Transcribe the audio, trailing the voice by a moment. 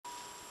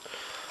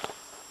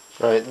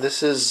Alright,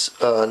 this is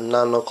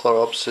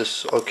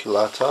Nannocloropsis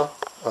Oculata,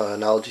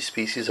 an algae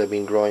species I've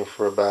been growing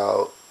for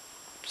about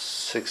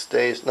 10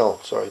 days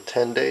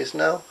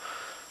now.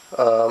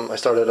 I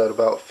started at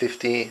about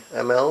 50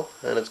 ml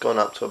and it's gone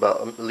up to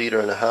about 1.5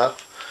 liters.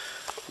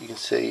 You can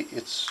see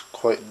it's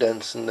quite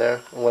dense in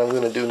there. And what I'm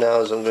going to do now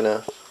is I'm going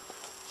to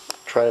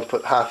try and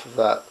put half of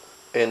that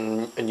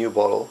in a new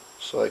bottle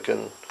so I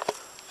can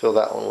fill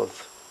that one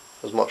with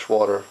as much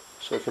water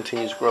so it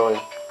continues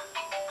growing.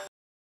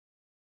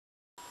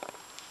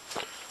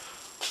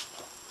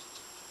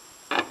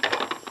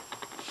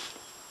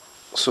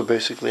 So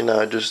basically now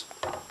I just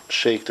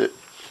shaked it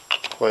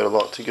quite a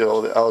lot to get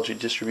all the algae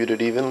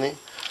distributed evenly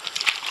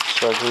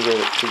so I can get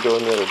it to go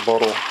in the other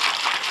bottle.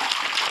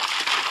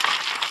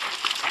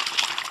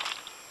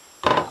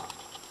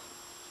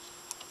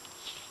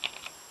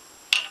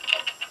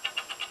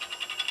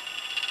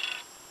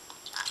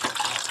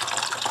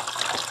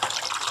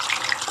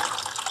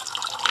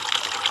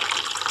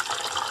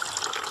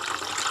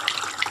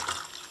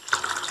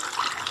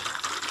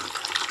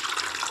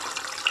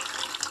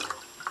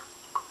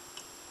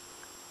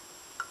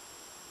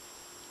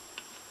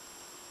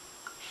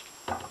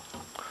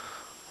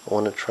 I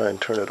want to try and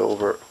turn it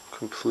over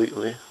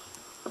completely.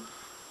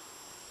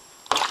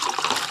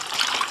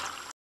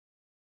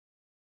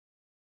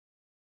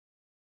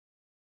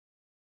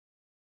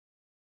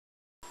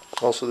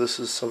 Also, this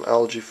is some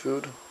algae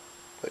food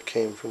that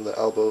came from the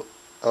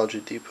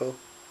algae depot.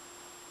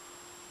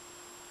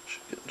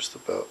 Should get just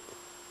about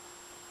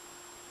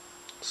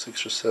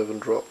 6 or 7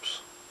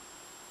 drops.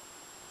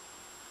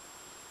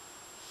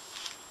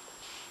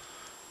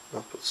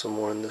 I'll put some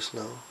more in this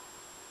now.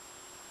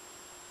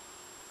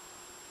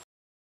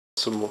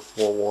 Some more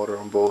water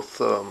on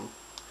both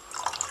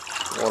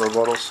water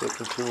bottles so it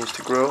continues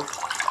to grow.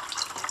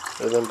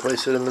 And then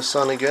place it in the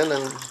sun again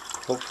and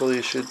hopefully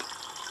it should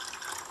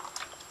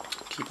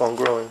keep on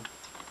growing.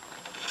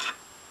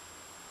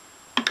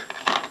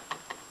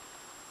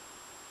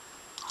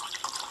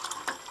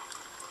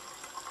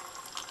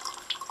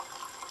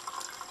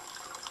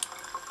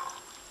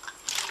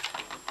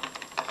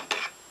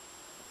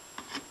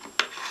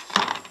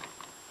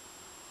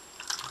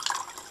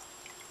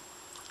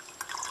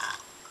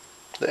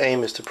 The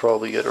aim is to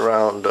probably get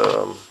around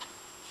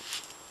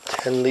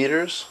 10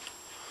 liters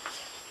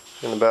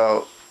in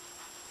about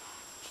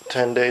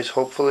 10 days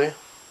hopefully. And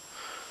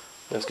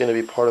it's going to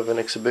be part of an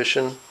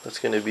exhibition that's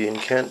going to be in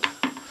Kent,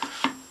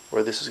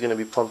 where this is going to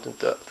be pumped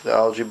into the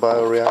algae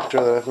bioreactor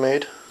that I've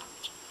made.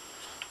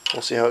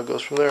 We'll see how it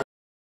goes from there.